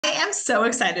I am so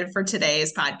excited for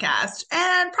today's podcast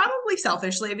and probably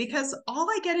selfishly because all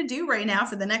I get to do right now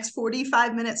for the next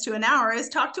 45 minutes to an hour is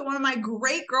talk to one of my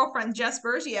great girlfriends, Jess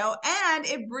Burgio, and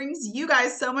it brings you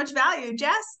guys so much value.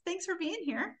 Jess, thanks for being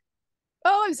here.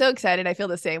 Oh, I'm so excited. I feel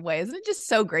the same way. Isn't it just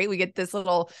so great? We get this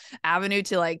little avenue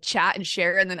to like chat and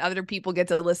share, and then other people get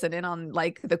to listen in on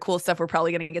like the cool stuff we're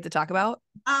probably going to get to talk about.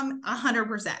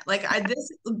 100%.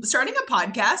 This starting a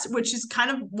podcast, which is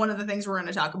kind of one of the things we're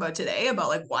going to talk about today about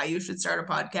like why you should start a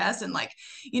podcast and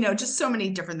just so many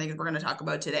different things we're going to talk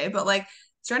about today. But like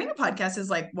starting a podcast is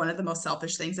like one of the most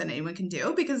selfish things that anyone can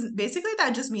do because basically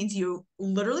that just means you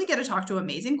literally get to talk to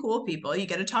amazing, cool people. You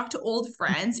get to talk to old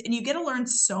friends and you get to learn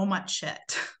so much shit.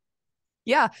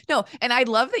 Yeah, no. And I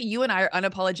love that you and I are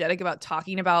unapologetic about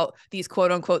talking about these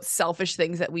quote unquote selfish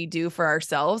things that we do for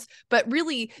ourselves, but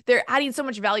really they're adding so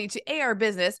much value to our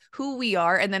business, who we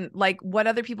are, and then like what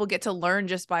other people get to learn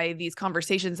just by these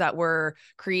conversations that we're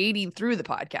creating through the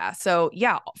podcast. So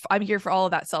yeah, I'm here for all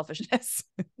of that selfishness.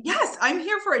 Yes, I'm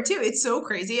here for it too. It's so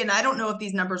crazy. And I don't know if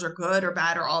these numbers are good or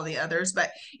bad or all the others,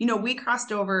 but we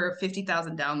crossed over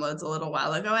 50,000 downloads a little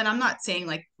while ago. And I'm not saying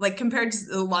like compared to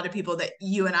a lot of people that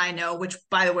you and I know, which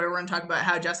by the way, we're going to talk about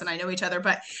how Jess and I know each other,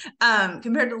 but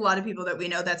compared to a lot of people that we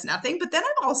know, that's nothing. But then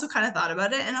I've also kind of thought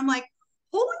about it and I'm like,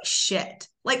 holy shit,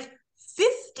 like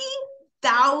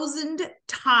 50,000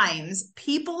 times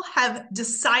people have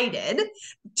decided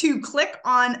to click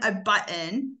on a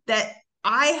button that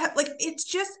I have like it's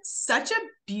just such a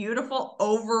beautiful,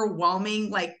 overwhelming,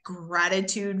 like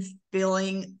gratitude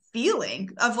feeling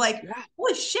of like, Yeah.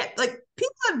 holy shit, like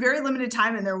people have very limited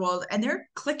time in their world and they're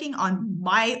clicking on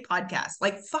my podcast.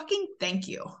 Like fucking thank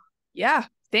you. Yeah.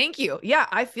 Thank you. Yeah,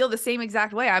 I feel the same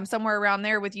exact way. I'm somewhere around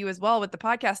there with you as well with the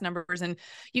podcast numbers. And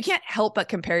you can't help but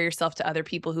compare yourself to other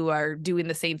people who are doing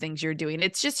the same things you're doing.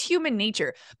 It's just human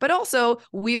nature. But also,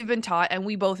 we've been taught and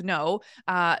we both know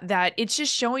that it's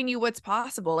just showing you what's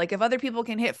possible. Like if other people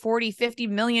can hit 40, 50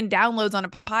 million downloads on a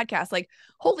podcast, like,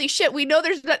 holy shit, we know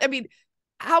there's not, I mean,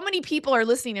 how many people are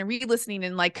listening and re-listening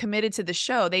and like committed to the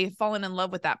show? They've fallen in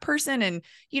love with that person. And,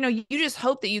 you just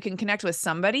hope that you can connect with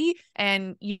somebody.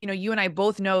 And, you and I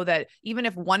both know that even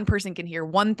if one person can hear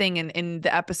one thing in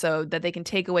the episode that they can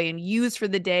take away and use for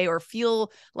the day or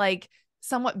feel like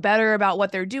somewhat better about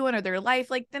what they're doing or their life,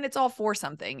 like then it's all for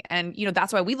something. And,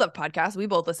 that's why we love podcasts. We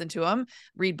both listen to them,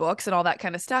 read books and all that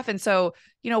kind of stuff. And so,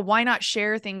 why not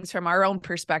share things from our own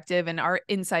perspective and our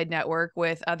inside network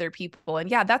with other people? And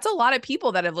yeah, that's a lot of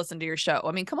people that have listened to your show.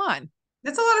 I mean, come on.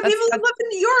 That's a lot of people that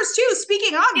listen to yours too.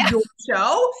 Speaking of your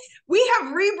show, we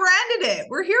have rebranded it.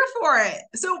 We're here for it.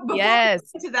 So before we get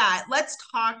to that, let's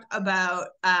talk about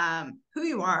who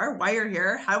you are, why you're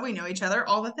here, how we know each other,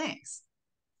 all the things.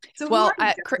 So well, who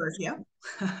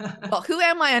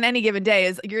am I on any given day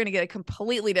is you're going to get a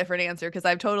completely different answer because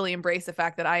I've totally embraced the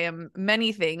fact that I am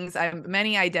many things. I'm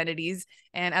many identities.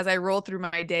 And as I roll through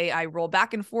my day, I roll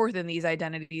back and forth in these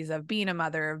identities of being a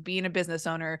mother, of being a business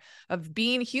owner, of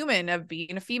being human, of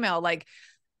being a female, like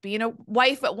being a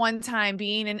wife at one time,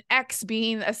 being an ex,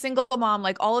 being a single mom,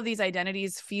 like all of these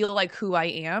identities feel like who I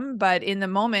am. But in the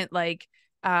moment, like,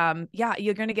 yeah,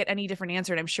 you're going to get any different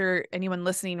answer. And I'm sure anyone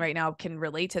listening right now can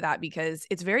relate to that because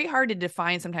it's very hard to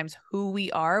define sometimes who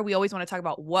we are. We always want to talk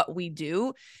about what we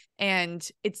do. And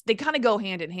they kind of go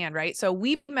hand in hand, right? So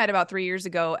we met about 3 years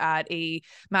ago at a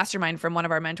mastermind from one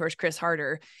of our mentors, Chris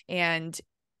Harder. And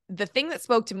the thing that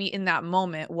spoke to me in that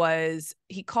moment was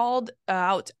he called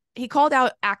out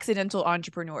accidental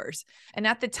entrepreneurs. And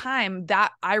at the time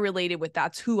that I related with,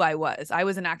 that's who I was. I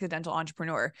was an accidental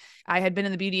entrepreneur. I had been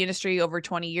in the beauty industry over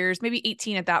 20 years, maybe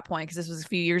 18 at that point, because this was a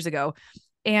few years ago.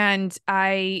 And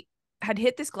I had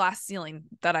hit this glass ceiling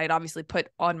that I had obviously put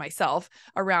on myself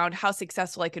around how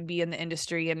successful I could be in the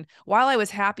industry. And while I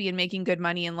was happy and making good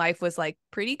money and life was like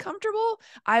pretty comfortable,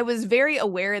 I was very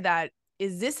aware that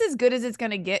is this as good as it's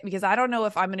going to get? Because I don't know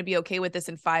if I'm going to be okay with this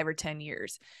in 5 or 10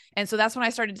 years. And so that's when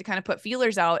I started to kind of put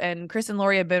feelers out. And Chris and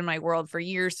Lori have been in my world for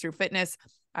years through fitness.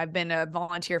 I've been a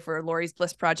volunteer for Lori's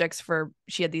Bliss Projects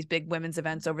she had these big women's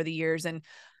events over the years. And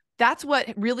that's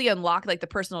what really unlocked like the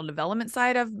personal development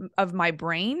side of my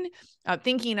brain,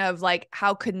 thinking of like,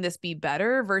 how couldn't this be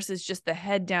better versus just the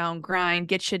head down grind,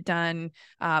 get shit done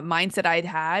mindset I'd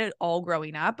had all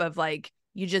growing up of like,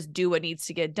 You just do what needs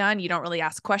to get done. You don't really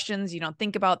ask questions. You don't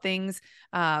think about things.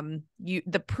 Prove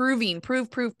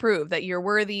that you're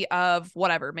worthy of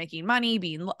whatever, making money,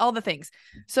 being all the things.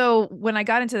 So when I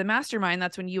got into the mastermind,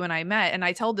 that's when you and I met. And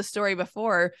I told the story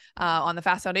before on the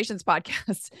Fast Foundations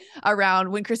podcast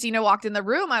around when Christina walked in the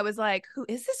room. I was like, who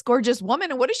is this gorgeous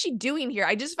woman? And what is she doing here?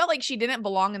 I just felt like she didn't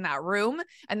belong in that room,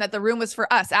 and that the room was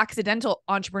for us accidental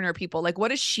entrepreneur people. Like,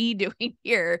 what is she doing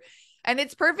here? And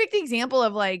it's perfect example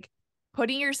of like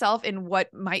putting yourself in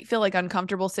what might feel like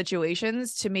uncomfortable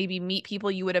situations to maybe meet people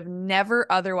you would have never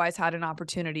otherwise had an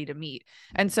opportunity to meet.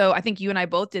 And so I think you and I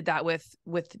both did that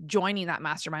with joining that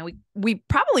mastermind. We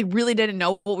probably really didn't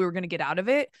know what we were going to get out of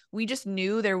it. We just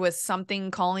knew there was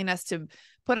something calling us to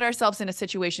put ourselves in a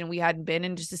situation we hadn't been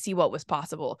in, just to see what was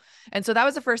possible. And so that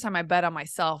was the first time I bet on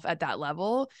myself at that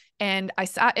level. And I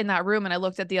sat in that room and I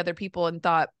looked at the other people and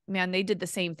thought, man, they did the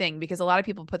same thing, because a lot of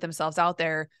people put themselves out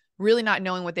there really not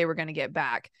knowing what they were going to get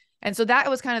back. And so that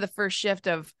was kind of the first shift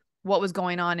of what was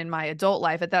going on in my adult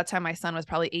life. At that time, my son was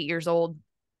probably 8 years old.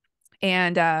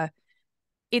 And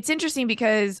it's interesting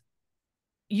because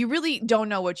you really don't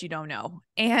know what you don't know.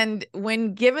 And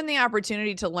when given the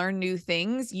opportunity to learn new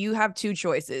things, you have two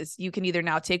choices. You can either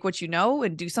now take what you know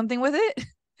and do something with it,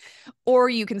 or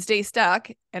you can stay stuck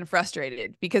and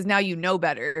frustrated because now you know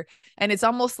better. And it's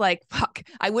almost like, fuck,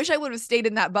 I wish I would have stayed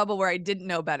in that bubble where I didn't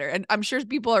know better. And I'm sure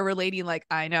people are relating like,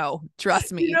 I know,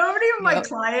 trust me. You know, how many of my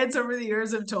clients over the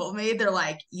years have told me, they're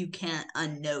like, you can't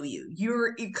unknow you.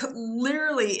 You're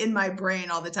literally in my brain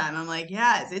all the time. I'm like,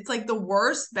 yes, it's like the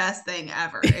worst, best thing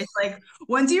ever. It's like,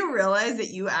 once you realize that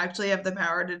you actually have the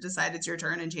power to decide it's your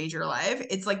turn and change your life,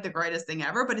 it's like the greatest thing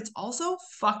ever, but it's also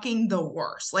fucking the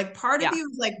worst. Like part of you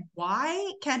is like,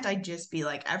 why can't I just be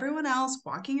like everyone else,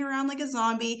 walking around like a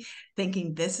zombie,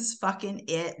 thinking this is fucking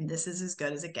it and this is as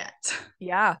good as it gets?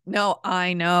 Yeah, no,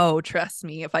 I know. Trust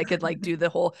me. If I could like do the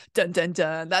whole dun dun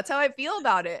dun, that's how I feel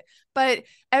about it. But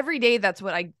every day, that's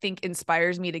what I think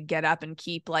inspires me to get up and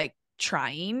keep like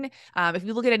trying. If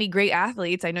you look at any great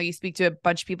athletes, I know you speak to a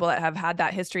bunch of people that have had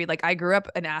that history. Like I grew up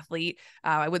an athlete.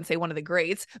 I wouldn't say one of the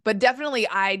greats, but definitely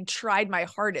I tried my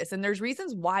hardest. And there's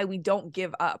reasons why we don't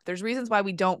give up. There's reasons why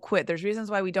we don't quit. There's reasons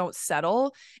why we don't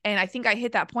settle. And I think I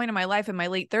hit that point in my life in my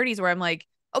late 30s where I'm like,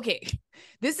 okay,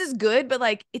 this is good, but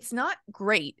like, it's not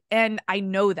great. And I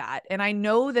know that. And I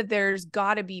know that there's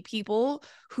got to be people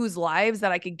whose lives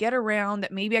that I could get around,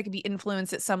 that maybe I could be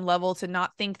influenced at some level to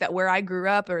not think that where I grew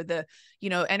up or the,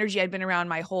 energy I'd been around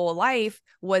my whole life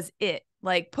was it.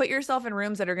 Like put yourself in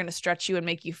rooms that are going to stretch you and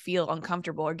make you feel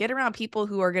uncomfortable, or get around people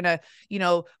who are going to,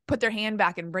 put their hand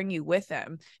back and bring you with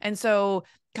them. And so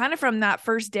kind of from that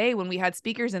first day when we had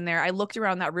speakers in there, I looked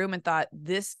around that room and thought,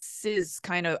 this is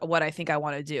kind of what I think I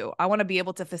want to do. I want to be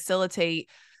able to facilitate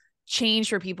change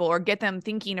for people or get them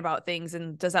thinking about things.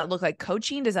 And does that look like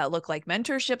coaching? Does that look like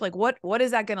mentorship? Like what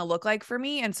is that going to look like for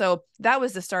me? And so that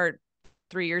was the start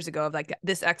 3 years ago of like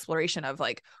this exploration of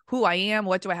like who I am,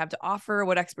 what do I have to offer?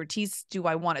 What expertise do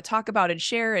I want to talk about and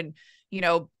share? And,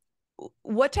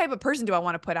 what type of person do I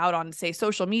want to put out on, say,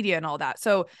 social media and all that?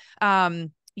 So,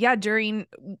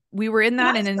 we were in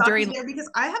that. And then because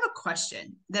I have a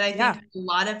question that I think a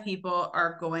lot of people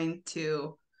are going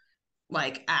to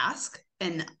like ask.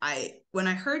 And when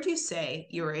I heard you say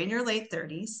you were in your late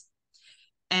 30s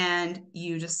and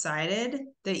you decided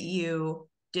that you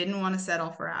didn't want to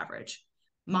settle for average,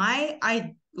 my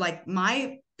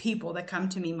people that come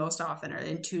to me most often are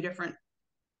in two different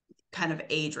kind of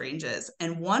age ranges.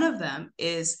 And one of them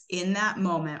is in that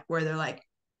moment where they're like,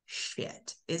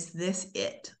 shit, is this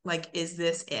it? Like, is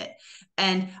this it?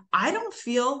 And I don't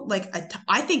feel like,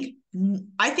 I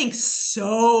think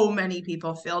so many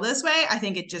people feel this way. I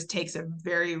think it just takes a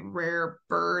very rare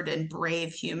bird and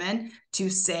brave human to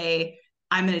say,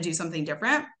 I'm going to do something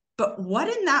different. But what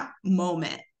in that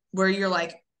moment where you're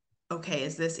like, okay,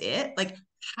 is this it? Like,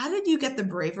 how did you get the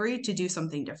bravery to do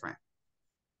something different?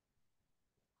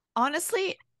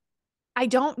 Honestly, I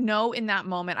don't know in that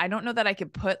moment. I don't know that I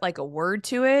could put like a word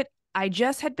to it. I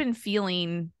just had been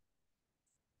feeling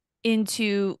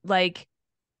into like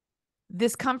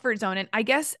this comfort zone. And I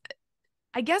guess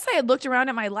I had looked around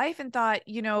at my life and thought,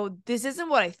 this isn't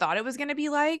what I thought it was going to be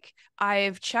like.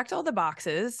 I've checked all the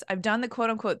boxes. I've done the quote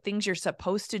unquote things you're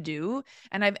supposed to do.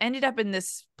 And I've ended up in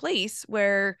this place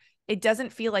where it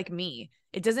doesn't feel like me.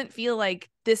 It doesn't feel like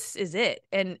this is it.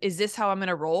 And is this how I'm going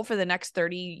to roll for the next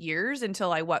 30 years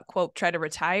until I try to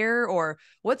retire? Or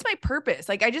what's my purpose?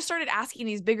 Like I just started asking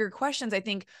these bigger questions. I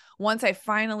think once I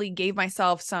finally gave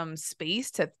myself some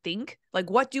space to think, like,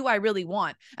 what do I really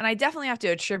want? And I definitely have to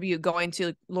attribute going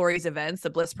to Lori's events, the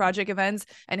Bliss Project events,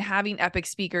 and having epic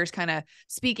speakers kind of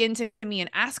speak into me and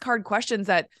ask hard questions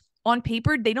that on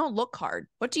paper, they don't look hard.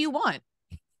 What do you want?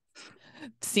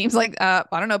 Seems like, I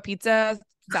don't know, pizza,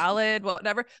 salad,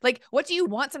 whatever. Like, what do you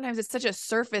want? Sometimes it's such a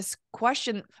surface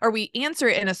question, or we answer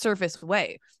it in a surface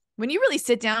way. When you really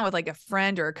sit down with like a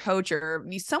friend or a coach or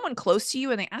someone close to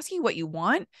you and they ask you what you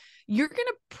want, you're going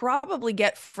to probably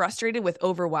get frustrated with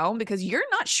overwhelm because you're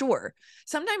not sure.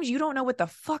 Sometimes you don't know what the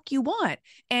fuck you want.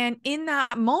 And in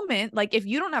that moment, like if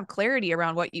you don't have clarity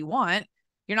around what you want,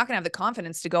 you're not going to have the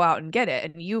confidence to go out and get it.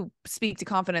 And you speak to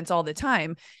confidence all the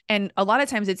time. And a lot of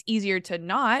times it's easier to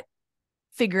not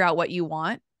figure out what you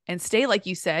want and stay, like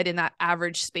you said, in that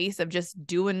average space of just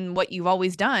doing what you've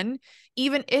always done,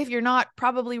 even if you're not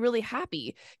probably really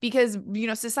happy, because, you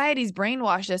know, society's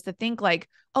brainwashed us to think like,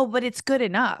 oh, but it's good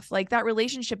enough. Like that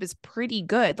relationship is pretty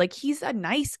good. Like he's a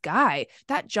nice guy.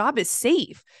 That job is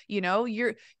safe. You know,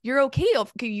 you're okay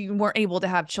if you weren't able to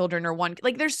have children or one.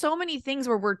 Like there's so many things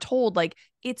where we're told like,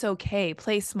 it's okay,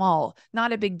 play small,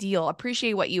 not a big deal,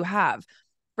 appreciate what you have,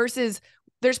 versus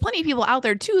there's plenty of people out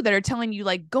there too that are telling you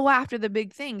like, go after the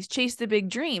big things, chase the big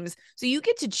dreams. So you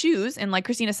get to choose. And like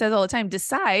Christina says all the time,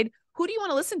 decide, who do you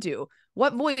want to listen to?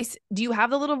 What voice? Do you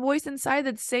have the little voice inside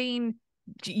that's saying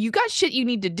you got shit you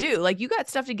need to do? Like you got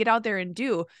stuff to get out there and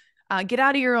do. Get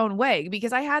out of your own way.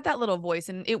 Because I had that little voice,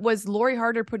 and it was Lori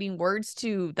Harder putting words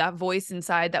to that voice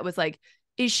inside that was like,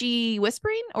 is she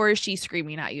whispering or is she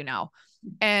screaming at you now?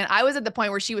 And I was at the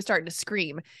point where she was starting to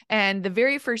scream. And the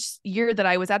very first year that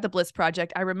I was at the Bliss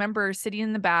Project, I remember sitting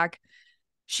in the back.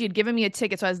 She had given me a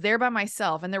ticket. So I was there by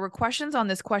myself. And there were questions on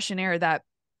this questionnaire that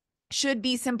should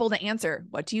be simple to answer.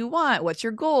 What do you want? What's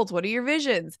your goals? What are your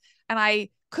visions? And I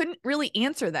couldn't really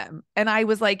answer them. And I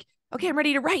was like, okay, I'm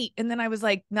ready to write. And then I was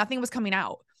like, nothing was coming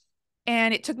out.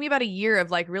 And it took me about a year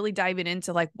of like really diving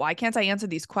into like, why can't I answer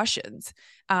these questions?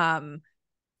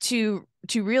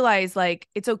 To realize like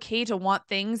it's okay to want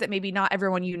things that maybe not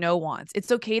everyone you know wants.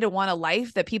 It's okay to want a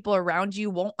life that people around you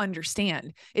won't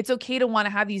understand. It's okay to want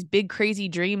to have these big crazy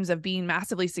dreams of being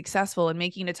massively successful and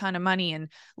making a ton of money and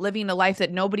living a life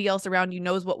that nobody else around you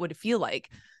knows what would feel like.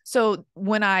 So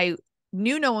when I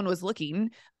knew no one was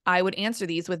looking, I would answer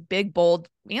these with big, bold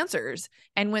answers.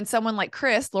 And when someone like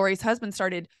Chris, Lori's husband,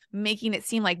 started making it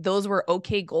seem like those were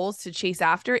okay goals to chase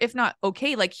after, if not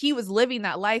okay, like he was living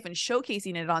that life and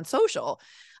showcasing it on social,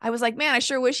 I was like, man, I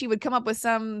sure wish he would come up with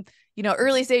some, you know,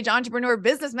 early stage entrepreneur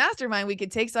business mastermind we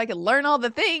could take so I could learn all the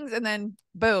things. And then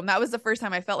boom, that was the first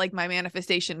time I felt like my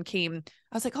manifestation came.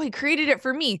 I was like, oh, he created it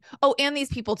for me. Oh, and these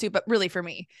people too, but really for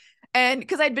me. And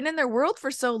because I'd been in their world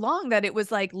for so long that it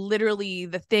was like literally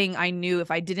the thing I knew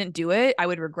if I didn't do it, I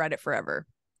would regret it forever.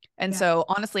 And so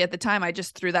honestly, at the time, I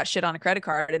just threw that shit on a credit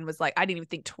card and was like, I didn't even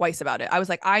think twice about it. I was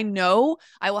like, I know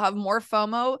I will have more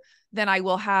FOMO than I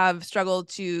will have struggled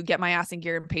to get my ass in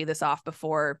gear and pay this off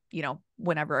before, you know,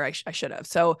 whenever I should have.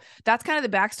 So that's kind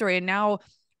of the backstory. And now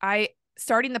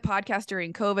starting the podcast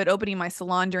during COVID, opening my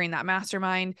salon during that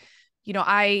mastermind, you know,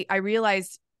 I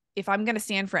realized if I'm going to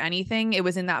stand for anything, it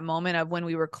was in that moment of when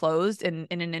we were closed in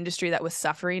an industry that was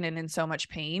suffering and in so much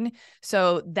pain.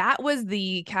 So that was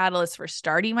the catalyst for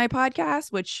starting my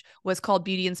podcast, which was called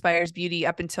Beauty Inspires Beauty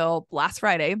up until last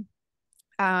Friday.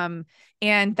 And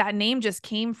that name just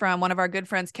came from one of our good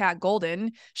friends, Kat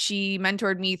Golden. She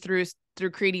mentored me through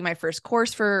creating my first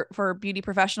course for beauty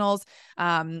professionals.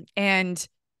 And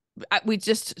we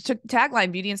just took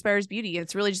tagline Beauty Inspires Beauty.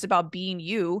 It's really just about being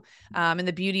you, and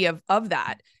the beauty of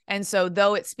that. And so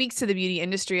though it speaks to the beauty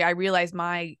industry, I realized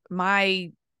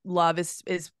my love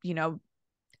is, you know,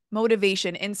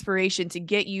 motivation, inspiration to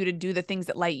get you to do the things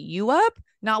that light you up,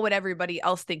 not what everybody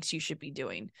else thinks you should be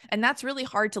doing. And that's really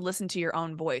hard to listen to your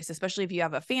own voice, especially if you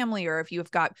have a family or if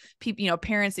you've got people, you know,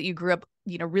 parents that you grew up,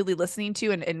 you know, really listening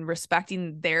to and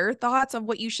respecting their thoughts of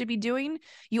what you should be doing.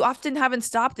 You often haven't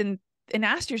stopped and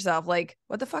asked yourself, like,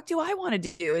 what the fuck do I want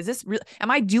to do? Is this real?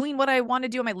 Am I doing what I want to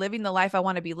do? Am I living the life I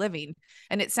want to be living?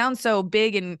 And it sounds so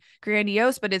big and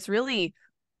grandiose, but it's really,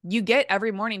 you get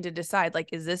every morning to decide, like,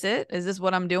 is this it? Is this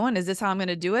what I'm doing? Is this how I'm going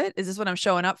to do it? Is this what I'm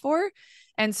showing up for?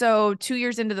 And so 2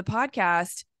 years into the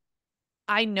podcast,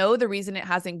 I know the reason it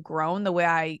hasn't grown the way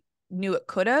I knew it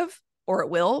could have, or it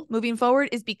will moving forward,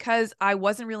 is because I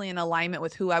wasn't really in alignment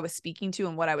with who I was speaking to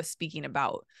and what I was speaking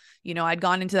about. You know, I'd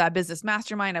gone into that business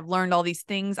mastermind. I've learned all these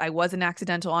things. I was an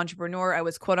accidental entrepreneur. I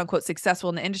was quote unquote successful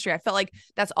in the industry. I felt like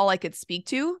that's all I could speak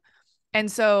to.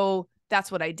 And so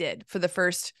that's what I did for the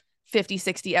first 50,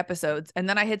 60 episodes. And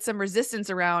then I hit some resistance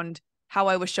around how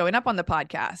I was showing up on the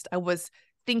podcast. I was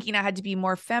thinking I had to be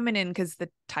more feminine because the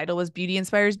title was Beauty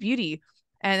Inspires Beauty.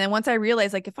 And then once I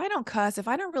realized, like, if I don't cuss, if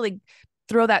I don't really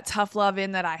throw that tough love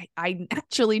in that I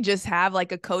actually just have,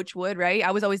 like a coach would, right?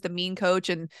 I was always the mean coach,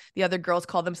 and the other girls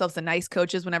call themselves the nice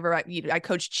coaches whenever I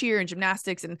coach cheer and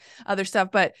gymnastics and other stuff.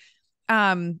 But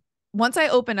once I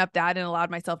opened up that and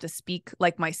allowed myself to speak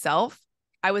like myself,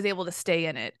 I was able to stay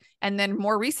in it. And then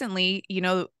more recently,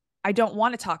 I don't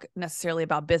want to talk necessarily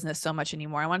about business so much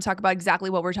anymore. I want to talk about exactly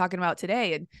what we're talking about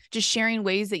today, and just sharing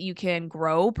ways that you can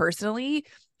grow personally.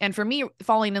 And for me,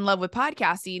 falling in love with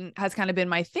podcasting has kind of been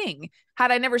my thing.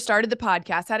 Had I never started the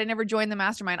podcast, had I never joined the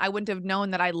mastermind, I wouldn't have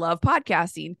known that I love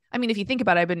podcasting. I mean, if you think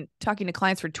about it, I've been talking to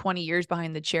clients for 20 years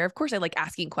behind the chair. Of course, I like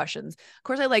asking questions. Of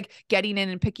course, I like getting in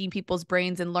and picking people's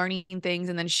brains and learning things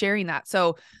and then sharing that.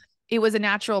 So it was a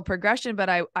natural progression, but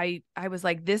I was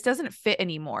like, this doesn't fit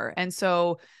anymore. And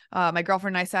so my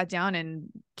girlfriend and I sat down and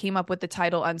came up with the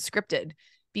title Unscripted,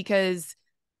 because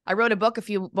I wrote a book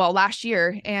last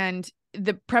year, and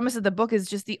the premise of the book is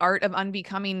just the art of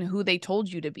unbecoming who they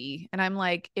told you to be. And I'm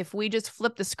like, if we just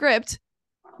flip the script,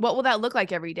 what will that look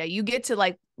like every day? You get to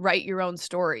like write your own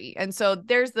story. And so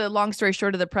there's the long story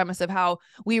short of the premise of how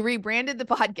we rebranded the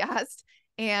podcast.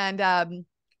 And,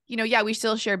 we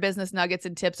still share business nuggets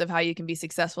and tips of how you can be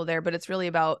successful there, but it's really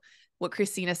about what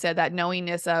Christina said, that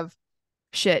knowingness of,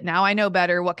 shit, now I know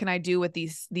better. What can I do with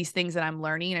these things that I'm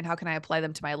learning, and how can I apply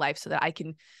them to my life so that I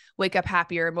can wake up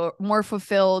happier, more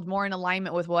fulfilled, more in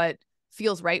alignment with what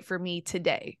feels right for me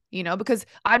today, because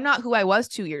I'm not who I was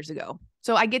 2 years ago.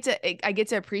 So I get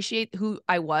to appreciate who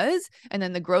I was and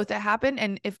then the growth that happened.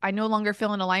 And if I no longer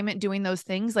feel in alignment doing those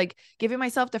things, like giving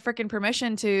myself the freaking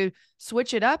permission to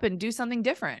switch it up and do something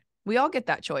different. We all get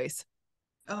that choice.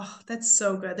 Oh, that's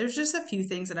so good. There's just a few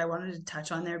things that I wanted to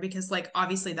touch on there, because like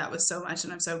obviously that was so much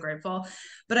and I'm so grateful,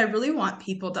 but I really want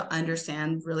people to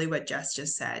understand really what Jess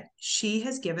just said. She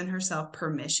has given herself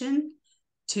permission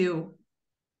to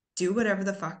do whatever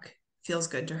the fuck feels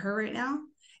good to her right now.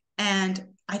 And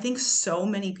I think so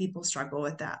many people struggle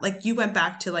with that. Like you went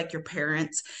back to like your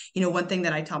parents. One thing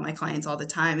that I tell my clients all the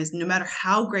time is no matter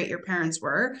how great your parents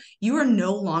were, you are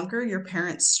no longer your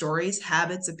parents' stories,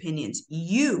 habits, opinions.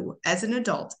 You, as an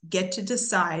adult, get to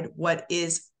decide what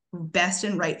is best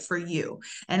and right for you.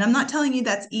 And I'm not telling you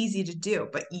that's easy to do,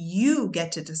 but you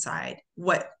get to decide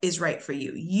what is right for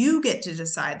you. You get to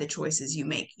decide the choices you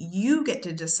make. You get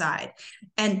to decide.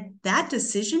 And that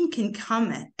decision can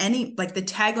come at any, like the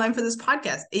tagline for this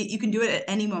podcast, you can do it at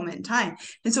any moment in time.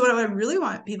 And so what I really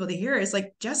want people to hear is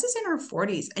like, Jess is in her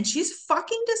 40s and she's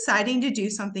fucking deciding to do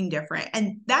something different.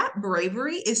 And that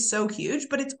bravery is so huge,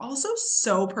 but it's also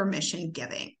so permission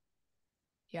giving.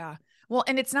 Yeah. Well,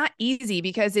 and it's not easy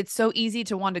because it's so easy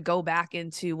to want to go back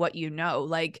into what you know.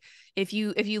 Like if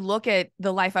you look at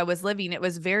the life I was living, it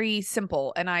was very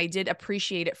simple, and I did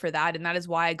appreciate it for that. And that is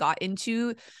why I got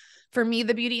into, for me,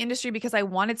 the beauty industry, because I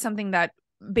wanted something that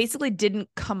basically didn't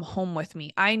come home with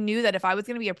me. I knew that if I was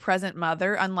going to be a present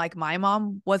mother, unlike my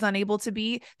mom was unable to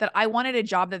be, that I wanted a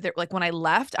job that like when I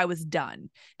left, I was done.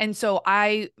 And so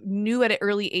I knew at an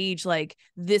early age, like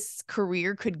this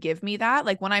career could give me that.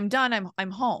 Like when I'm done, I'm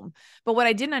home. But what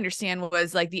I didn't understand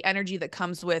was like the energy that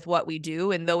comes with what we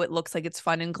do. And though it looks like it's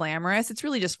fun and glamorous, it's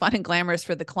really just fun and glamorous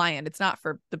for the client. It's not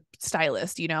for the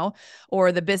stylist,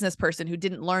 or the business person who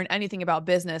didn't learn anything about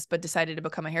business, but decided to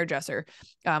become a hairdresser,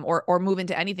 or move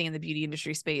into anything in the beauty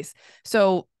industry space.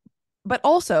 So, but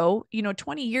also,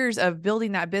 20 years of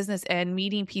building that business and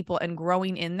meeting people and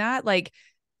growing in that, like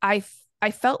I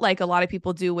felt like a lot of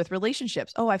people do with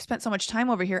relationships. Oh, I've spent so much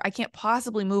time over here. I can't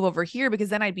possibly move over here because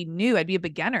then I'd be new. I'd be a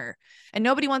beginner. And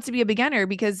nobody wants to be a beginner,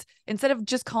 because instead of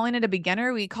just calling it a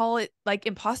beginner, we call it like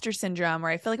imposter syndrome, or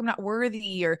I feel like I'm not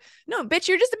worthy, or no, bitch,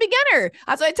 you're just a beginner.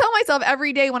 That's what I tell myself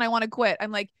every day when I want to quit.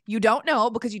 I'm like, you don't know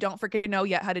because you don't freaking know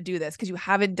yet how to do this because you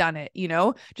haven't done it,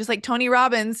 just like Tony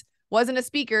Robbins wasn't a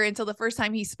speaker until the first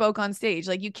time he spoke on stage.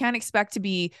 Like you can't expect to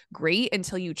be great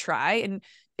until you try. And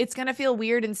it's going to feel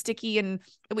weird and sticky. And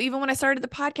even when I started the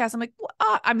podcast, I'm like,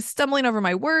 I'm stumbling over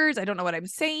my words. I don't know what I'm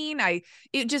saying.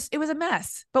 It was a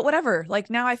mess, but whatever. Like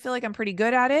now I feel like I'm pretty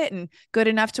good at it and good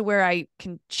enough to where I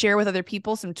can share with other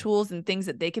people some tools and things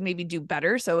that they can maybe do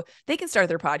better so they can start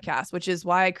their podcast, which is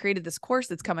why I created this course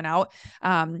that's coming out.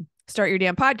 Start Your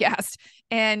Damn Podcast.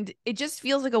 And it just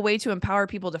feels like a way to empower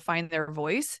people to find their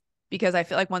voice, because I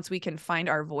feel like once we can find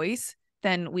our voice,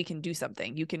 then we can do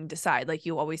something. You can decide, like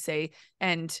you always say.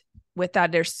 And with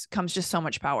that, comes just so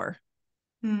much power.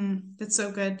 That's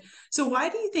so good. So why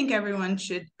do you think everyone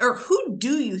should, or who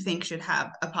do you think should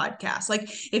have a podcast? Like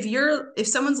if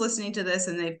someone's listening to this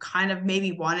and they've kind of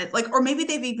maybe wanted, like, or maybe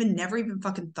they've never even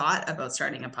fucking thought about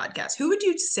starting a podcast, who would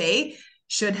you say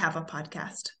should have a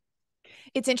podcast?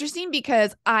 It's interesting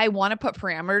because I want to put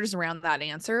parameters around that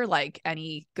answer. Like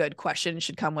any good question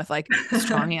should come with like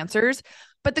strong answers.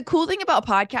 But the cool thing about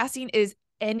podcasting is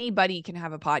anybody can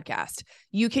have a podcast.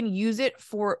 You can use it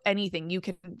for anything. You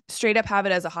can straight up have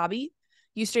it as a hobby.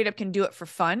 You straight up can do it for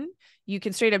fun. You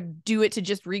can straight up do it to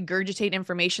just regurgitate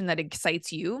information that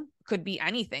excites you. Could be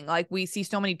anything. Like we see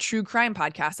so many true crime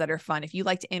podcasts that are fun. If you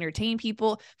like to entertain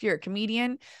people, if you're a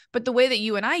comedian, but the way that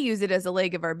you and I use it as a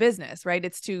leg of our business, right?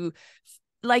 It's to,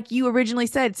 like you originally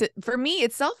said, for me,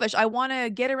 it's selfish. I want to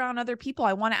get around other people.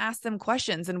 I want to ask them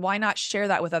questions, and why not share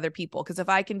that with other people? Because if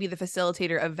I can be the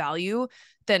facilitator of value,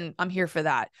 then I'm here for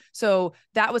that. So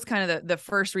that was kind of the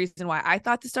first reason why I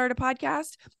thought to start a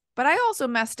podcast. But I also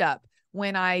messed up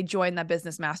when I joined that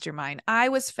business mastermind. I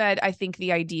was fed, I think,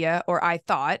 the idea, or I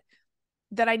thought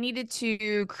that I needed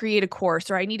to create a course,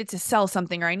 or I needed to sell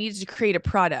something, or I needed to create a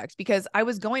product, because I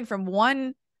was going from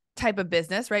one type of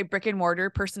business, right? Brick and mortar,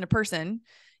 person to person,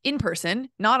 in person,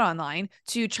 not online,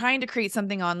 to trying to create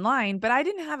something online. But I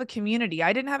didn't have a community.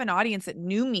 I didn't have an audience that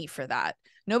knew me for that.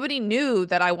 Nobody knew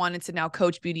that I wanted to now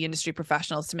coach beauty industry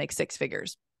professionals to make six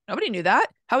figures. Nobody knew that.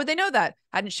 How would they know that?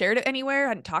 Hadn't shared it anywhere,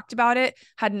 hadn't talked about it,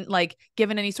 hadn't like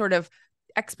given any sort of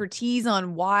expertise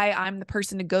on why I'm the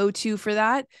person to go to for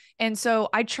that. And so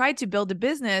I tried to build a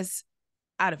business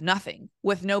out of nothing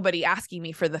with nobody asking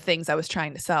me for the things I was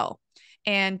trying to sell.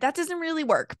 And that doesn't really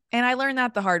work. And I learned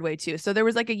that the hard way too. So there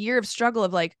was like a year of struggle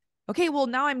of like, okay, well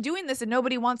now I'm doing this and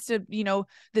nobody wants to,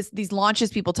 these launches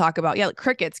people talk about. Yeah, like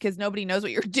crickets, because nobody knows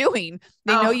what you're doing.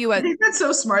 They know you. I think that's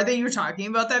so smart that you're talking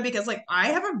about that, because like I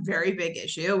have a very big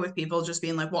issue with people just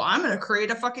being like, well, I'm going to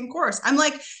create a fucking course. I'm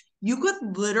like, you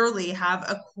could literally have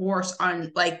a course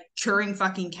on like curing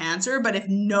fucking cancer, but if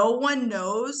no one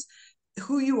knows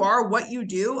who you are, what you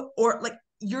do, or like,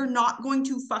 you're not going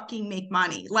to fucking make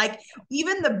money. Like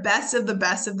even the best of the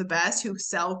best of the best who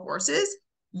sell courses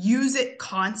use it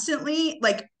constantly,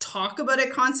 like talk about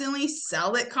it constantly,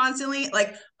 sell it constantly.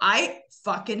 Like I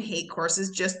fucking hate courses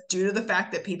just due to the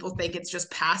fact that people think it's just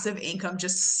passive income,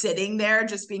 just sitting there,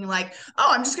 just being like,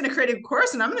 oh, I'm just going to create a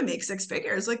course and I'm going to make six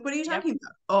figures. Like, what are you talking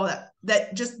about? Oh,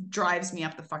 that just drives me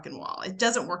up the fucking wall. It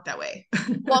doesn't work that way.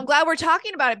 Well, I'm glad we're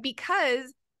talking about it,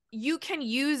 because you can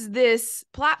use this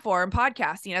platform,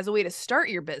 podcasting, as a way to start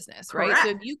your business, right? Correct. So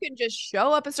if you can just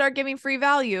show up and start giving free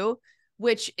value,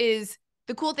 which is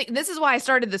the cool thing. This is why I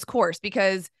started this course,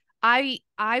 because I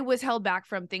was held back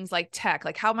from things like tech.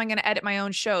 Like, how am I going to edit my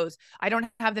own shows? I don't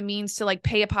have the means to like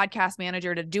pay a podcast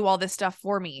manager to do all this stuff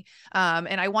for me.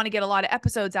 And I want to get a lot of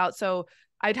episodes out. So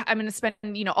I'm going to spend,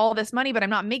 all this money, but I'm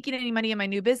not making any money in my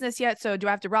new business yet. So do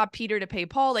I have to rob Peter to pay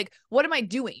Paul? Like, what am I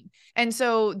doing? And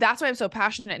so that's why I'm so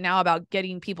passionate now about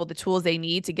getting people the tools they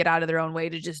need to get out of their own way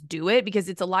to just do it, because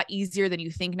it's a lot easier than you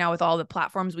think now with all the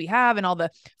platforms we have and all the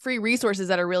free resources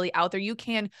that are really out there. You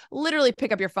can literally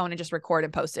pick up your phone and just record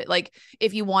and post it. Like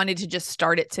if you wanted to just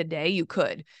start it today, you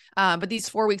could. But these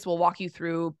 4 weeks will walk you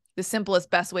through the simplest,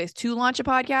 best ways to launch a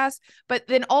podcast, but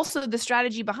then also the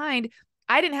strategy behind.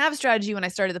 I didn't have a strategy when I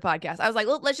started the podcast. I was like,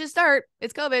 well, let's just start.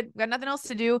 It's COVID. We've got nothing else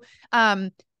to do.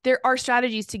 There are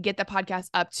strategies to get the podcast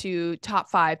up to top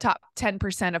 5, top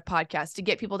 10% of podcasts, to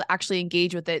get people to actually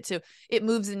engage with it. So it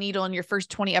moves the needle and your first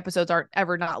 20 episodes aren't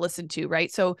ever not listened to, right?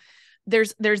 So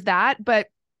there's that, but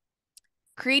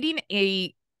creating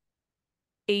a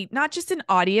not just an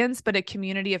audience, but a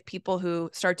community of people who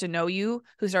start to know you,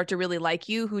 who start to really like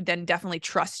you, who then definitely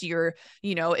trust your,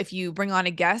 if you bring on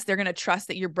a guest, they're going to trust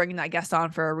that you're bringing that guest on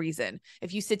for a reason.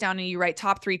 If you sit down and you write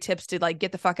top 3 tips to like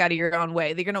get the fuck out of your own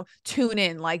way, they're going to tune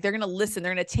in, like they're going to listen,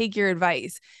 they're going to take your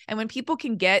advice. And when people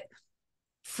can get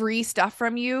free stuff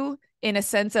from you in a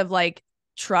sense of like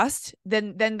trust,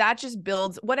 then that just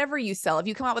builds whatever you sell. If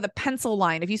you come out with a pencil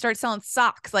line, if you start selling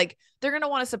socks, like they're going to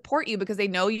want to support you because they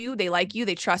know you, they like you,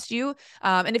 they trust you.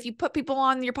 And if you put people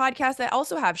on your podcast that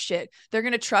also have shit, they're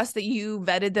going to trust that you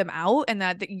vetted them out and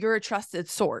that you're a trusted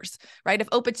source, right? If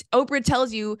Oprah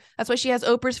tells you, that's why she has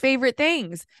Oprah's favorite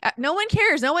things. No one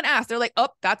cares. No one asks. They're like, oh,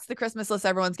 that's the Christmas list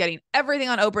everyone's getting. Everything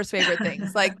on Oprah's favorite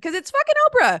things. Like, because it's fucking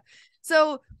Oprah.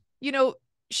 So,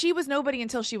 she was nobody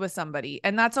until she was somebody.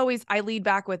 And that's always, I lead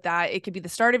back with that. It could be the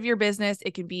start of your business.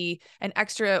 It could be an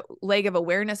extra leg of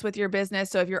awareness with your business.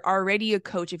 So if you're already a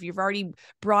coach, if you've already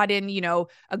brought in,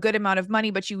 a good amount of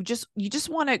money, but you just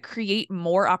want to create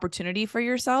more opportunity for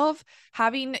yourself,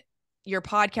 having your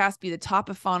podcast be the top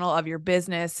of funnel of your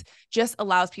business just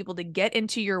allows people to get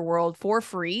into your world for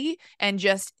free and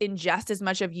just ingest as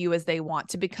much of you as they want,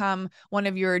 to become one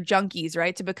of your junkies,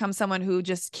 right? To become someone who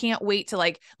just can't wait to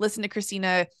like listen to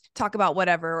Christina talk about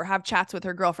whatever or have chats with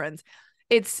her girlfriends.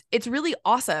 it's really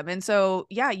awesome. And so,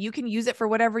 yeah, you can use it for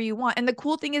whatever you want. And the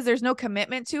cool thing is there's no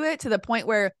commitment to it, to the point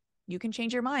where you can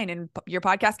change your mind and your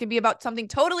podcast can be about something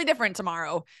totally different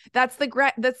tomorrow. That's the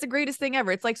greatest thing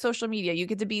ever. It's like social media. You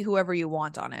get to be whoever you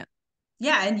want on it.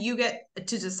 Yeah, and you get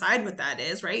to decide what that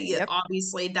is, right? Yep.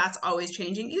 Obviously, that's always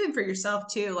changing, even for yourself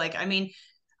too. Like, I mean,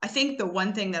 I think the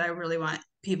one thing that I really want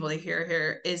people to hear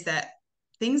here is that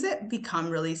things that become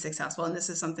really successful, and this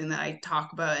is something that I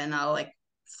talk about, and I'll like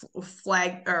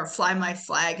flag or fly my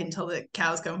flag until the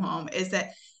cows come home, is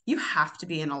that you have to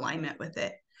be in alignment with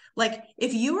it. Like,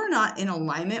 if you are not in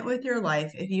alignment with your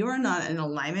life, if you are not in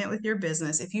alignment with your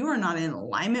business, if you are not in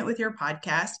alignment with your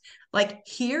podcast, like,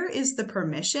 here is the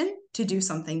permission to do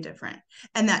something different.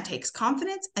 And that takes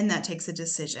confidence and that takes a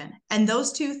decision. And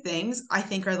those two things, I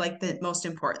think, are like the most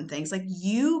important things. Like,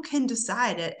 you can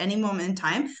decide at any moment in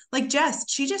time. Like Jess,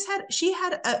 she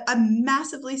had a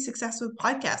massively successful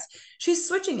podcast. She's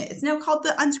switching it. It's now called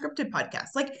the Unscripted Podcast.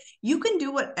 Like, you can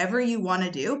do whatever you want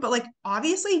to do, but like,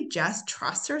 obviously Jess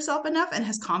trusts herself enough and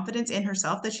has confidence in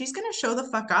herself that she's going to show the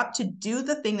fuck up to do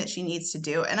the thing that she needs to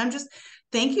do. And I'm just,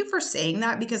 thank you for saying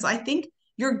that, because I think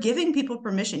you're giving people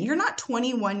permission. You're not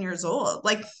 21 years old.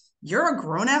 Like, you're a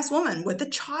grown ass woman with a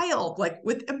child, like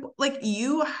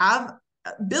you have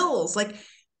bills, like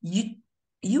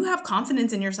you have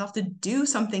confidence in yourself to do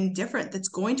something different that's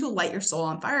going to light your soul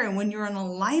on fire. And when you're in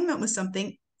alignment with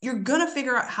something, you're going to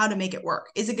figure out how to make it work.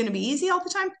 Is it going to be easy all the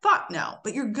time? Fuck no.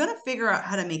 But you're going to figure out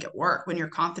how to make it work when you're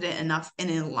confident enough and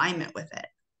in alignment with it.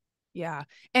 Yeah.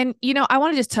 And, I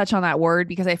want to just touch on that word,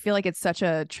 because I feel like it's such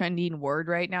a trending word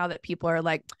right now that people are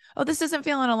like, oh, this doesn't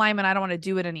feel in alignment. I don't want to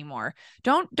do it anymore.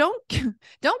 Don't get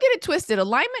it twisted.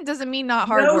 Alignment doesn't mean not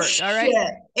hard work. Shit. All right.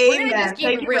 Amen. We're going to just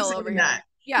keep it real over that.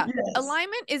 here. Yeah. Yes.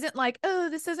 Alignment isn't like, oh,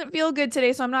 this doesn't feel good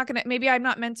today, so maybe I'm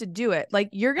not meant to do it. Like,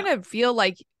 you're going to feel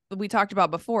like we talked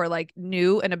about before, like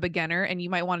new and a beginner, and you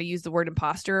might want to use the word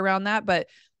imposter around that. But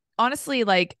honestly,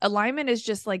 like, alignment is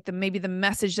just like maybe the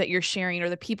message that you're sharing, or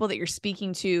the people that you're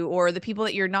speaking to, or the people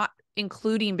that you're not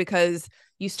including because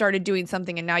you started doing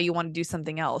something and now you want to do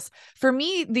something else. For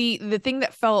me, the thing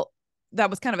that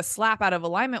was kind of a slap out of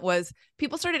alignment was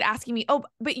people started asking me, oh,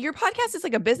 but your podcast is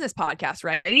like a business podcast,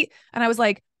 right? And I was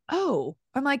like, oh,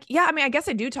 I'm like, yeah, I mean, I guess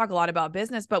I do talk a lot about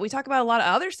business, but we talk about a lot of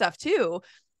other stuff too.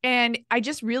 And I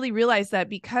just really realized that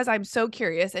because I'm so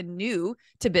curious and new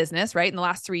to business, right? In the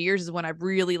last 3 years is when I've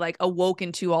really like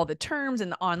awoken to all the terms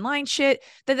and the online shit,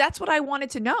 that's what I wanted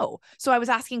to know. So I was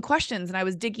asking questions and I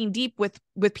was digging deep with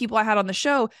people I had on the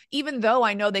show, even though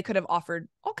I know they could have offered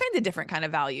all kinds of different kind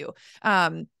of value.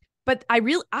 But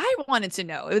I wanted to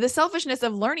know, the selfishness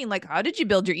of learning, like, how did you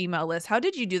build your email list? How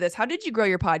did you do this? How did you grow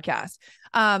your podcast?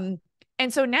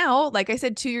 And so now, like I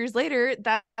said, 2 years later,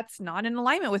 that's not in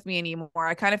alignment with me anymore.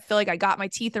 I kind of feel like I got my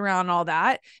teeth around all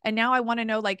that. And now I want to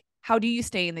know, like, how do you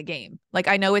stay in the game? Like,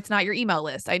 I know it's not your email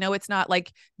list. I know it's not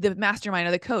like the mastermind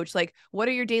or the coach. Like, what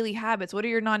are your daily habits? What are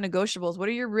your non-negotiables? What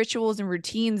are your rituals and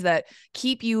routines that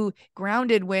keep you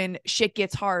grounded when shit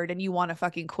gets hard and you want to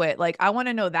fucking quit? Like, I want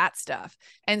to know that stuff.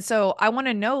 And so I want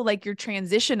to know, like, your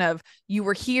transition of you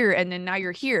were here and then now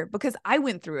you're here, because I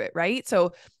went through it, right?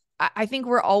 So I think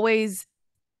we're always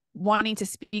wanting to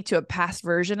speak to a past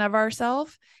version of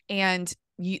ourselves. And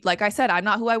like I said, I'm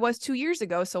not who I was 2 years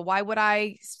ago. So why would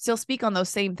I still speak on those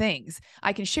same things?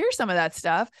 I can share some of that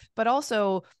stuff, but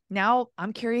also now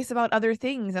I'm curious about other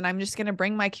things, and I'm just going to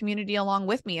bring my community along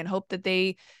with me and hope that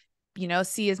they,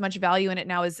 see as much value in it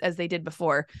now as they did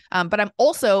before. But I'm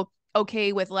also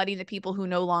okay with letting the people who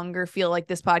no longer feel like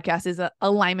this podcast is a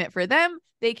alignment for them,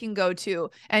 they can go too.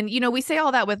 And, we say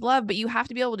all that with love, but you have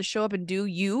to be able to show up and do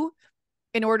you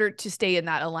in order to stay in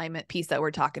that alignment piece that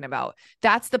we're talking about.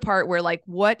 That's the part where, like,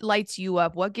 what lights you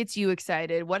up? What gets you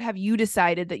excited? What have you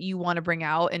decided that you want to bring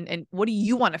out? And what do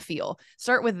you want to feel?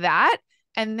 Start with that,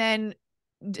 and then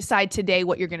decide today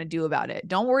what you're going to do about it.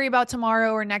 Don't worry about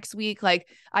tomorrow or next week. Like,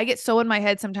 I get so in my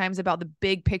head sometimes about the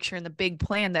big picture and the big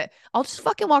plan that I'll just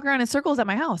fucking walk around in circles at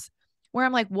my house, where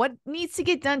I'm like, what needs to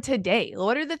get done today?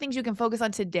 What are the things you can focus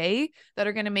on today that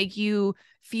are going to make you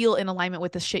feel in alignment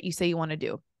with the shit you say you want to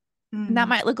do? And that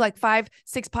might look like 5-6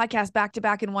 podcasts back to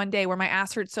back in one day where my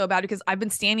ass hurts so bad because I've been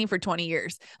standing for 20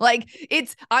 years. Like,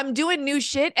 I'm doing new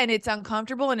shit and it's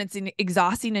uncomfortable and it's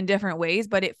exhausting in different ways,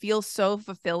 but it feels so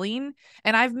fulfilling.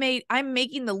 And I'm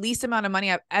making the least amount of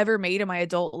money I've ever made in my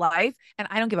adult life. And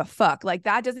I don't give a fuck. Like,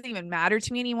 that doesn't even matter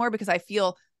to me anymore because I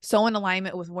feel so in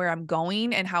alignment with where I'm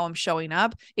going and how I'm showing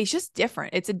up. It's just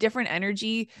different. It's a different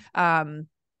energy.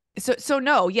 So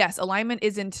no, yes, alignment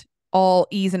isn't all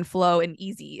ease and flow and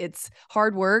easy. It's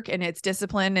hard work and it's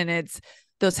discipline and it's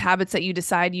those habits that you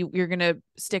decide you're going to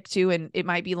stick to, and it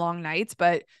might be long nights,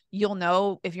 but you'll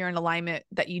know if you're in alignment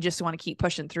that you just want to keep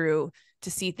pushing through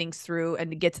to see things through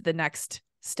and to get to the next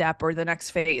step or the next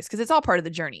phase. Cause it's all part of the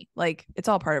journey. Like it's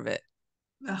all part of it.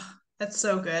 Ugh, that's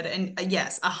so good. And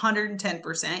yes,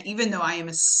 110%, even though I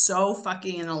am so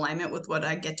fucking in alignment with what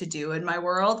I get to do in my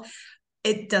world,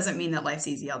 it doesn't mean that life's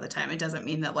easy all the time. It doesn't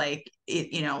mean that like it,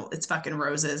 it's fucking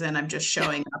roses and I'm just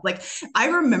showing up. Like I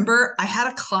remember I had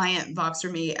a client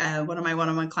Voxer me, one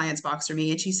of my clients Voxer me,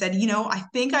 and she said, I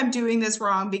think I'm doing this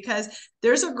wrong because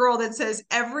there's a girl that says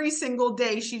every single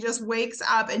day she just wakes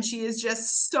up and she is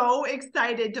just so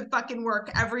excited to fucking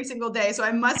work every single day. So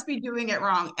I must be doing it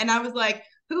wrong. And I was like,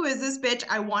 who is this bitch?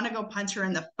 I want to go punch her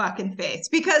in the fucking face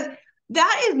because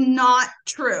that is not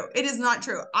true. It is not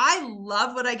true. I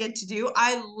love what I get to do.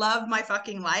 I love my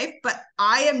fucking life, but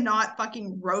I am not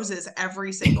fucking roses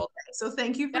every single day. So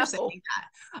thank you for saying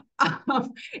that.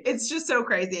 It's just so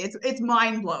crazy. It's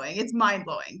mind blowing. It's mind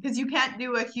blowing because you can't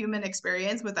do a human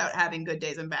experience without having good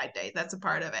days and bad days. That's a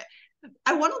part of it.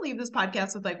 I want to leave this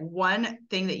podcast with like one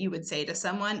thing that you would say to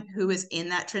someone who is in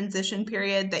that transition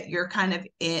period that you're kind of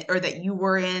in, or that you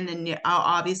were in, and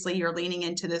obviously you're leaning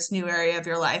into this new area of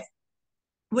your life.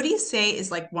 What do you say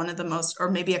is like one of the most, or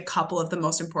maybe a couple of the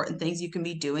most important things you can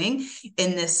be doing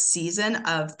in this season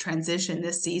of transition,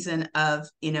 this season of,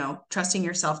 trusting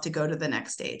yourself to go to the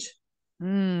next stage?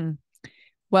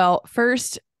 Well,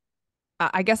 first,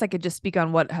 I guess I could just speak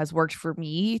on what has worked for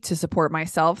me to support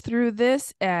myself through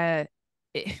this. It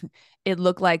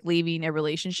looked like leaving a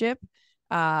relationship.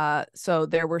 So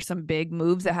there were some big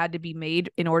moves that had to be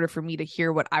made in order for me to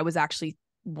hear what I was actually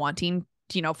wanting,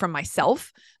 from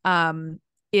myself.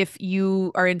 If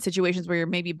you are in situations where you're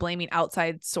maybe blaming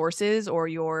outside sources or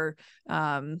your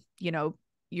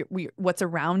what's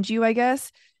around you, I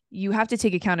guess, you have to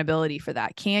take accountability for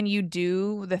that. Can you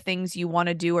do the things you want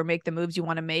to do or make the moves you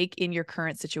want to make in your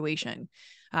current situation?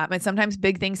 And sometimes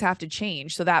big things have to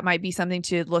change. So that might be something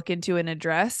to look into and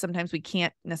address. Sometimes we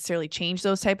can't necessarily change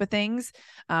those type of things.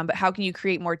 But how can you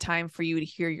create more time for you to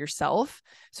hear yourself?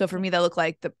 So for me, that looked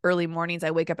like the early mornings.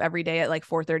 I wake up every day at like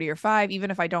 4:30 or 5, even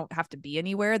if I don't have to be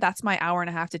anywhere. That's my hour and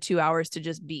a half to 2 hours to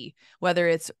just be, whether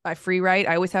it's a free write.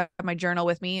 I always have my journal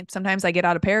with me. Sometimes I get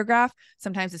out a paragraph.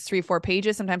 Sometimes it's 3 or 4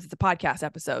 pages. Sometimes it's a podcast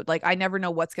episode. Like I never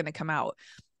know what's going to come out.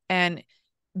 And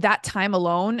that time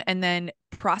alone, and then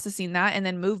processing that, and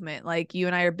then movement, like you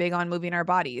and I are big on moving our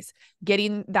bodies,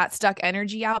 getting that stuck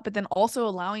energy out, but then also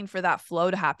allowing for that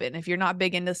flow to happen. If you're not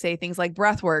big into, say, things like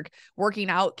breath work, working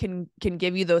out can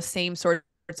give you those same sorts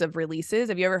of releases.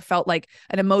 Have you ever felt like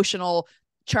an emotional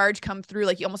charge come through,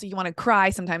 like you want to cry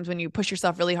sometimes when you push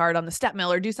yourself really hard on the step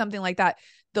mill or do something like that?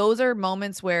 Those are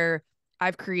moments where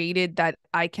I've created that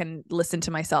I can listen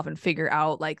to myself and figure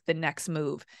out like the next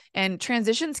move. And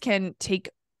transitions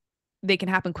they can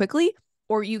happen quickly,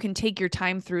 or you can take your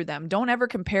time through them. Don't ever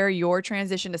compare your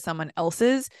transition to someone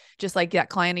else's. Just like that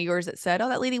client of yours that said, oh,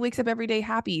 that lady wakes up every day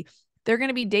happy. There are going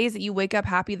to be days that you wake up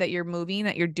happy that you're moving,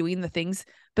 that you're doing the things,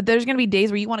 but there's going to be days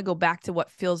where you want to go back to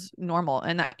what feels normal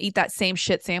and not eat that same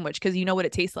shit sandwich because you know what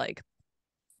it tastes like.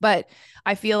 But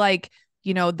I feel like,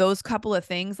 those couple of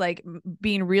things, like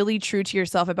being really true to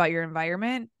yourself about your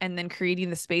environment and then creating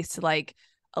the space to like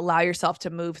allow yourself to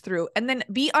move through, and then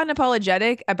be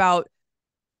unapologetic about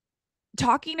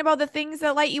talking about the things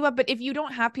that light you up. But if you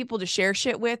don't have people to share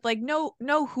shit with, like know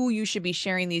who you should be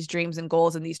sharing these dreams and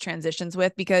goals and these transitions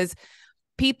with, because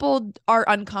people are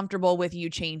uncomfortable with you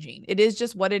changing. It is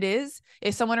just what it is.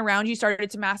 If someone around you started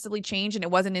to massively change and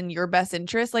it wasn't in your best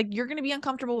interest, like you're going to be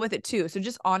uncomfortable with it too. So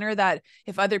just honor that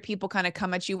if other people kind of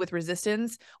come at you with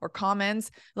resistance or comments,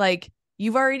 like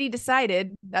you've already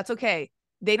decided, that's okay.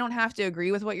 They don't have to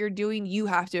agree with what you're doing. You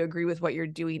have to agree with what you're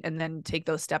doing and then take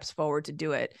those steps forward to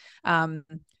do it.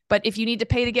 But if you need to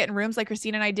pay to get in rooms like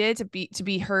Christina and I did to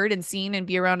be heard and seen and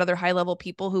be around other high level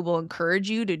people who will encourage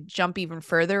you to jump even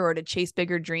further or to chase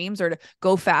bigger dreams or to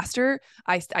go faster,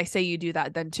 I say you do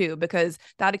that then too, because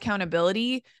that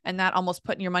accountability and that almost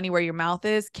putting your money where your mouth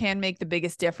is can make the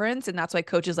biggest difference. And that's why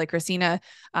coaches like Christina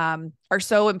are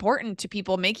so important to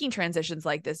people making transitions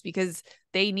like this, because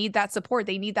they need that support.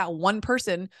 They need that one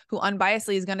person who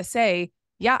unbiasedly is going to say,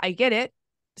 yeah, I get it.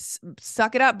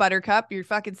 Suck it up, buttercup. You're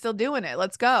fucking still doing it.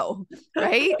 Let's go.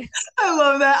 Right. I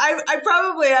love that. I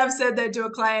probably have said that to a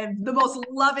client the most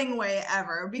loving way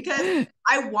ever, because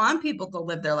I want people to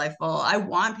live their life full. I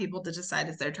want people to decide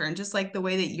it's their turn, just like the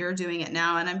way that you're doing it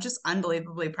now. And I'm just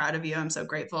unbelievably proud of you. I'm so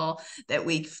grateful that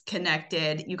we've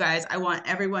connected. You guys, I want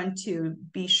everyone to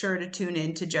be sure to tune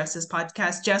in to Jess's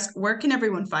podcast. Jess, where can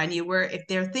everyone find you? Where, if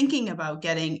they're thinking about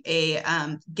getting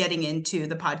into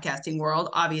the podcasting world,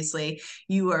 obviously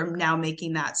you are now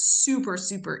making that super,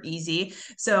 super easy.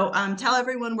 So tell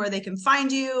everyone where they can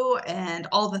find you and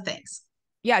all the things.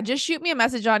 Yeah, just shoot me a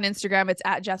message on Instagram. It's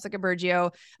at Jessica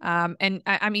Burgio. And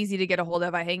I'm easy to get a hold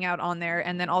of. I hang out on there.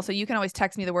 And then also you can always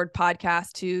text me the word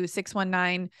podcast to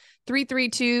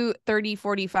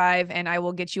 619-332-3045. And I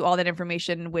will get you all that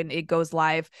information when it goes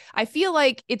live. I feel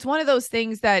like it's one of those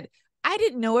things that I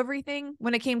didn't know everything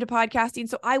when it came to podcasting.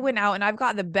 So I went out and I've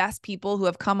got the best people who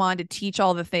have come on to teach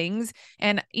all the things.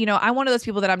 And, I'm one of those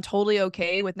people that I'm totally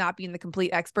okay with not being the complete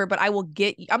expert, but I'm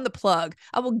the plug.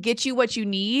 I will get you what you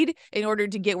need in order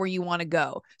to get where you want to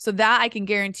go. So that I can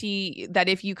guarantee that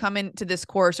if you come into this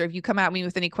course or if you come at me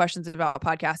with any questions about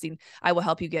podcasting, I will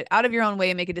help you get out of your own way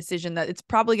and make a decision that it's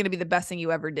probably going to be the best thing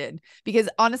you ever did. Because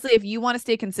honestly, if you want to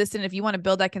stay consistent, if you want to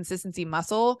build that consistency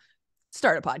muscle,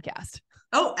 start a podcast.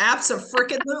 Oh,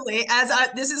 absolutely.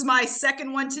 This is my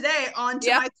second one today, on to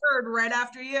my third right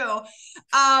after you.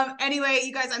 Anyway,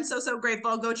 you guys, I'm so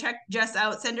grateful. Go check Jess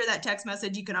out. Send her that text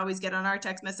message. You can always get on our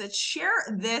text message. Share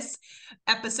this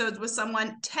episode with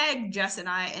someone. Tag Jess and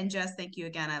I. And Jess, thank you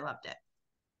again. I loved it.